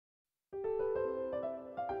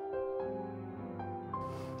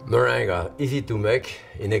Meringues are easy to make,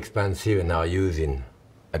 inexpensive, and are used in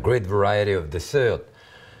a great variety of dessert.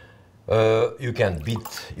 You can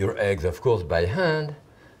beat your eggs, of course, by hand,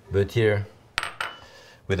 but here,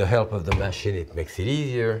 with the help of the machine, it makes it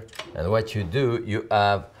easier. And what you do, you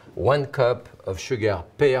have 1 cup of sugar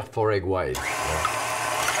per 4 egg whites.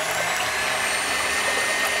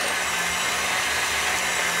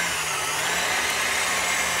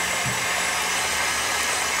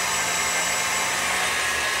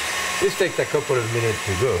 This takes a couple of minutes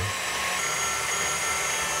to go.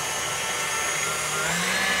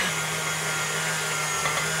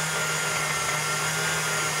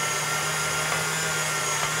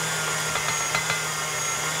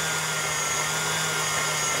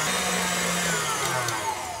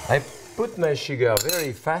 I put my sugar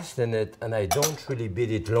very fast in it, and I don't really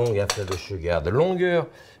beat it long after the sugar. The longer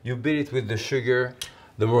you beat it with the sugar,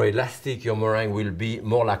 the more elastic your meringue will be,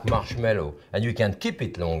 more like marshmallow, and you can keep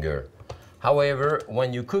it longer. However,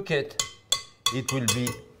 when you cook it, it will be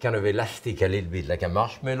kind of elastic a little bit, like a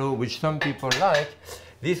marshmallow, which some people like.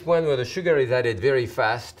 This one where the sugar is added very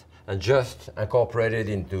fast and just incorporated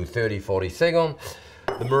into 30-40 seconds,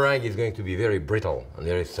 the meringue is going to be very brittle and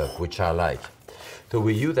very soft, which I like. So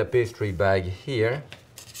we use a pastry bag here.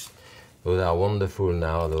 Those are wonderful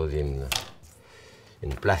now, those in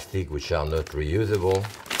plastic, which are not reusable.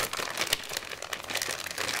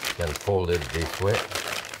 You can fold it this way.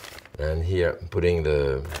 And here, putting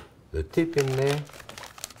the tip in there.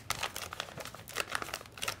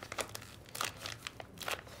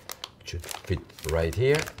 It should fit right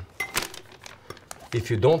here. If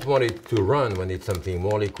you don't want it to run when it's something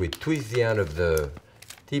more liquid, twist the end of the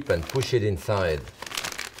tip and push it inside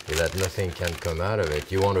so that nothing can come out of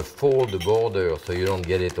it. You want to fold the border so you don't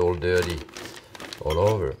get it all dirty all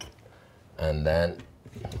over. And then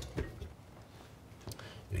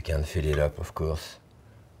you can fill it up, of course.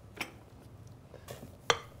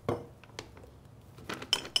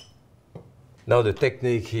 Now the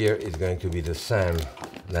technique here is going to be the same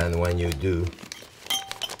than when you do,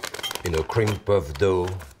 cream puff dough,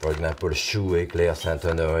 for example, choux, éclair,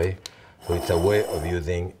 Saint-Honoré. So it's a way of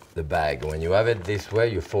using the bag. When you have it this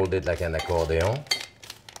way, you fold it like an accordion.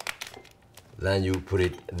 Then you put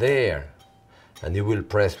it there, and you will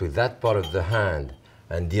press with that part of the hand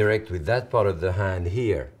and direct with that part of the hand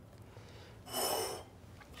here.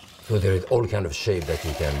 So there is all kind of shape that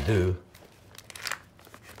you can do.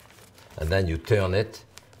 And then you turn it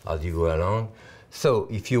as you go along. So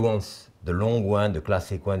if you want the long one, the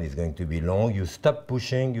classic one is going to be long, you stop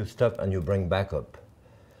pushing, you stop, and you bring back up.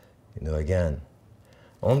 Again.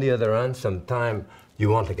 On the other hand, sometimes you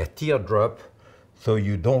want like a teardrop, so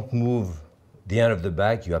you don't move the end of the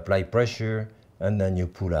bag, you apply pressure, and then you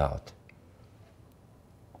pull out.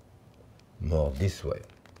 More this way.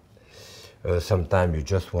 Sometimes you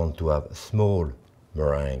just want to have a small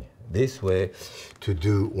meringue. This way, to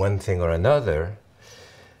do one thing or another.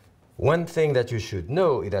 One thing that you should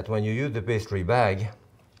know is that when you use the pastry bag,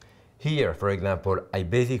 here, for example, I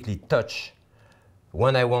basically touch.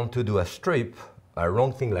 When I want to do a strip, a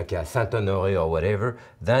long thing like a Saint-Honoré or whatever,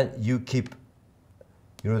 then you keep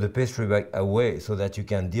the pastry bag away so that you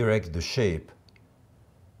can direct the shape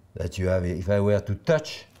that you have. If I were to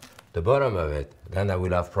touch the bottom of it, then I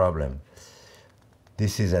will have problem.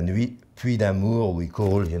 This is a puits d'amour, we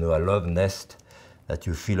call, a love nest, that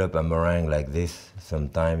you fill up a meringue like this.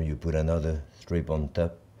 Sometimes you put another strip on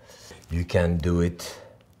top. You can do it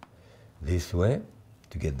this way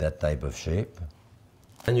to get that type of shape.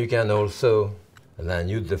 And you can also then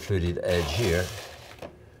use the fluted edge here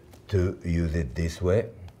to use it this way.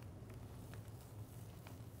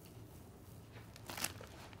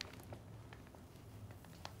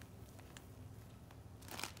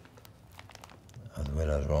 As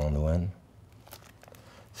well as round one.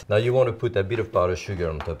 Now you want to put a bit of powdered sugar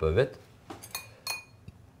on top of it.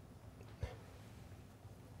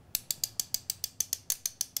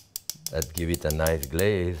 That gives it a nice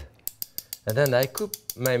glaze. And then I cook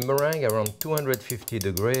my meringue around 250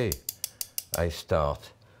 degrees. I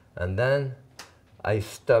start. And then I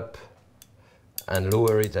stop and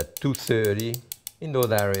lower it at 230 in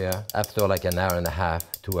those areas after like an hour and a half,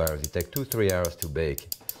 2 hours. It takes 2-3 hours to bake.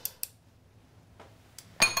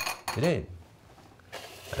 It is.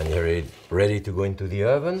 And here it is ready to go into the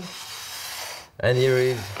oven. And here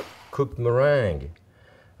is cooked meringue.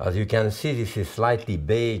 As you can see, this is slightly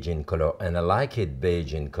beige in color, and I like it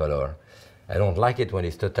beige in color. I don't like it when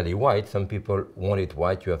it's totally white. Some people want it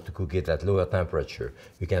white. You have to cook it at lower temperature.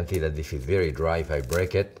 You can see that this is very dry. If I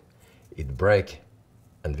break it, it breaks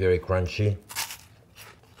and very crunchy.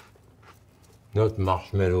 Not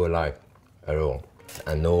marshmallow-like at all.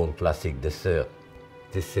 An old classic dessert.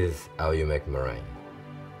 This is how you make meringue.